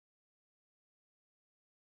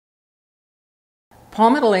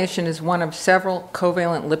Palmitoylation is one of several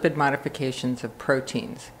covalent lipid modifications of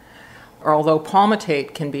proteins. Although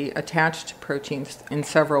palmitate can be attached to proteins in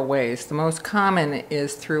several ways, the most common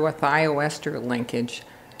is through a thioester linkage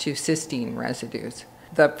to cysteine residues.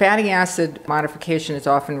 The fatty acid modification is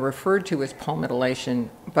often referred to as palmitoylation,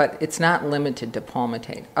 but it's not limited to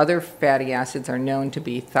palmitate. Other fatty acids are known to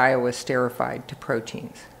be thioesterified to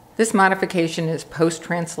proteins. This modification is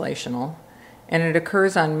post-translational, and it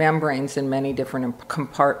occurs on membranes in many different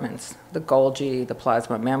compartments: the Golgi, the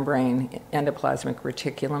plasma membrane, endoplasmic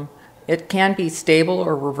reticulum. It can be stable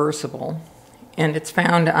or reversible, and it's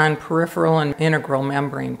found on peripheral and integral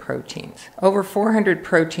membrane proteins. Over 400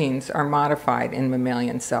 proteins are modified in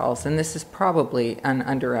mammalian cells, and this is probably an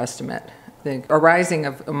underestimate. The arising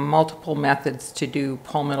of multiple methods to do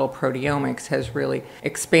palmitoylproteomics has really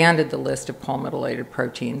expanded the list of palmitoylated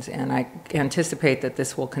proteins, and I anticipate that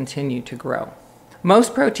this will continue to grow.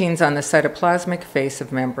 Most proteins on the cytoplasmic face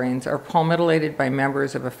of membranes are palmitoylated by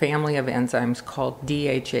members of a family of enzymes called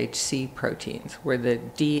DHHC proteins, where the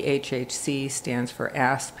DHHC stands for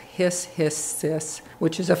asp, his, cis,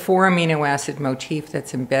 which is a 4-amino acid motif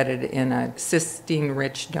that's embedded in a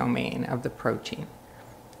cysteine-rich domain of the protein.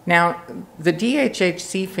 Now, the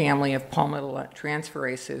DHHC family of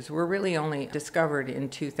palmitoyltransferases were really only discovered in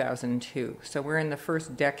 2002, so we're in the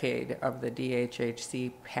first decade of the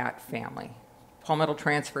DHHC PAT family.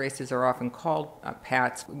 Palmitoyltransferases are often called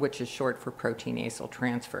PATs, which is short for protein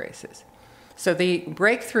acyltransferases. So the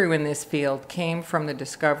breakthrough in this field came from the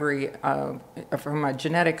discovery from a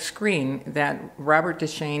genetic screen that Robert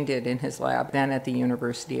Deschênes did in his lab, then at the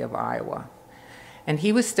University of Iowa. And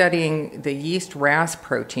he was studying the yeast RAS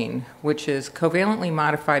protein, which is covalently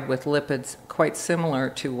modified with lipids quite similar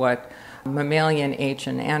to what mammalian H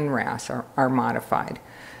and N RAS are modified.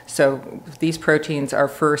 So these proteins are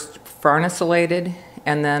first farnesylated,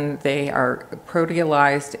 and then they are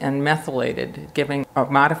proteolyzed and methylated, giving a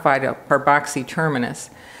modified carboxy terminus.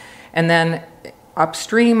 And then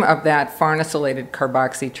upstream of that farnesylated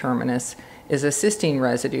carboxy terminus is a cysteine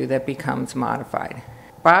residue that becomes modified.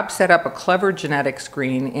 Bob set up a clever genetic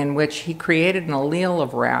screen in which he created an allele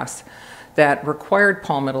of RAS that required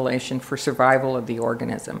palmitoylation for survival of the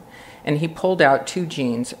organism. And he pulled out 2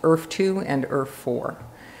 genes, ERF2 and ERF4.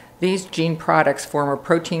 These gene products form a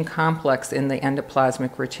protein complex in the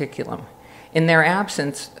endoplasmic reticulum. In their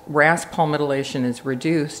absence, RAS palmitoylation is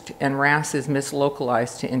reduced and RAS is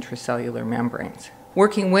mislocalized to intracellular membranes.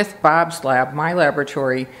 Working with Bob's lab, my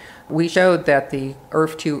laboratory, we showed that the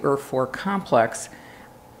ERF2-ERF4 complex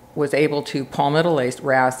was able to palmitylase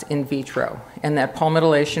RAS in vitro, and that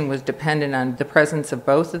palmitylation was dependent on the presence of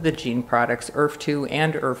both of the gene products, ERF2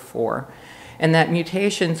 and ERF4, and that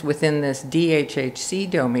mutations within this DHHC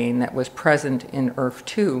domain that was present in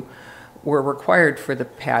ERF2 were required for the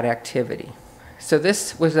PAT activity. So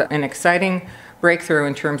this was an exciting breakthrough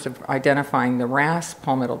in terms of identifying the RAS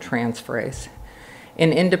palmitoyltransferase.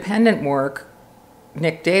 In independent work,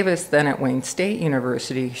 Nick Davis, then at Wayne State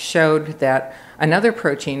University, showed that another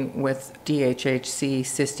protein with DHHC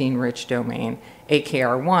cysteine-rich domain,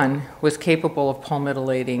 AKR1, was capable of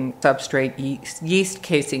palmitoylating substrate yeast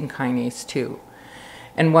casein kinase 2.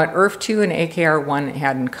 And what ERF2 and AKR1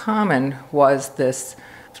 had in common was this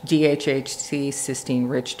DHHC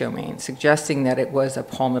cysteine-rich domain, suggesting that it was a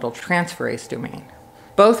palmitoyltransferase domain.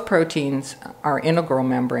 Both proteins are integral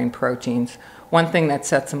membrane proteins. One thing that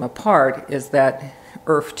sets them apart is that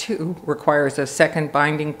ERF2 requires a second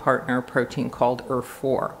binding partner protein called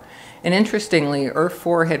ERF4. And interestingly,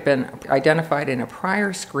 ERF4 had been identified in a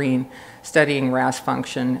prior screen studying RAS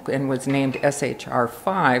function and was named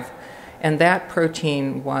SHR5, and that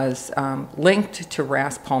protein was linked to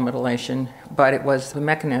RAS palmitylation, but the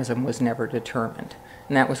mechanism was never determined.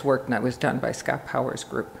 And that was work that was done by Scott Power's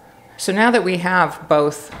group. So now that we have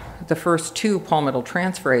both the first 2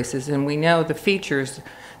 palmitoyltransferases, and we know the features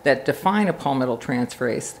that define a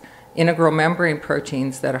palmitoyltransferase, integral membrane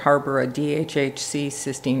proteins that harbor a DHHC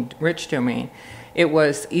cysteine-rich domain, it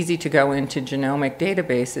was easy to go into genomic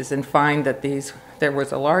databases and find that there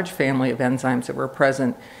was a large family of enzymes that were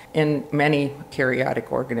present in many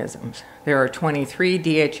eukaryotic organisms. There are 23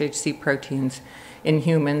 DHHC proteins in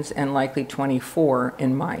humans and likely 24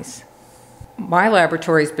 in mice. My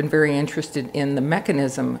laboratory has been very interested in the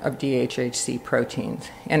mechanism of DHHC proteins,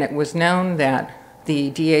 and it was known that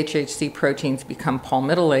the DHHC proteins become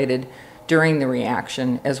palmitoylated during the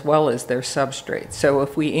reaction as well as their substrate. So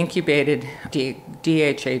if we incubated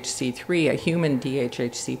DHHC3, a human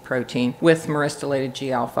DHHC protein, with myristylated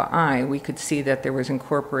G-alpha I, we could see that there was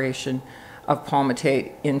incorporation of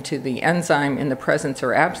palmitate into the enzyme in the presence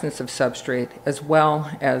or absence of substrate, as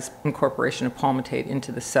well as incorporation of palmitate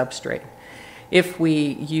into the substrate. If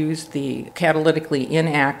we use the catalytically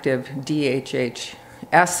inactive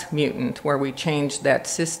DHHS mutant, where we change that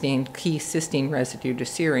key cysteine residue to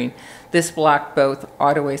serine, this blocked both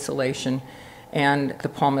autoacylation and the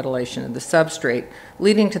palmitoylation of the substrate,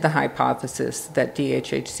 leading to the hypothesis that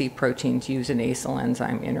DHHC proteins use an acyl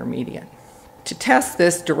enzyme intermediate. To test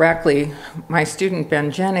this directly, my student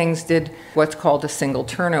Ben Jennings did what's called a single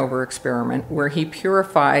turnover experiment, where he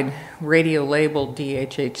purified radiolabeled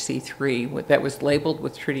DHHC3 that was labeled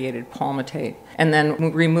with tritiated palmitate, and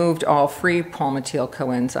then removed all free palmitoyl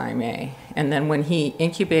coenzyme A. And then when he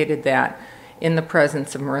incubated that in the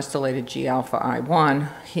presence of myristylated G-alpha I1,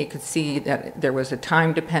 he could see that there was a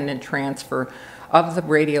time-dependent transfer of the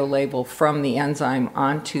radiolabel from the enzyme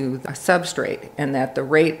onto the substrate, and that the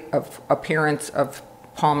rate of appearance of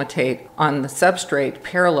palmitate on the substrate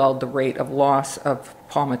paralleled the rate of loss of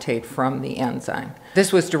palmitate from the enzyme.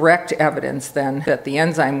 This was direct evidence then that the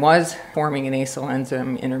enzyme was forming an acyl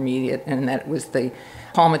enzyme intermediate, and that it was the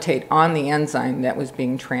palmitate on the enzyme that was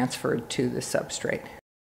being transferred to the substrate.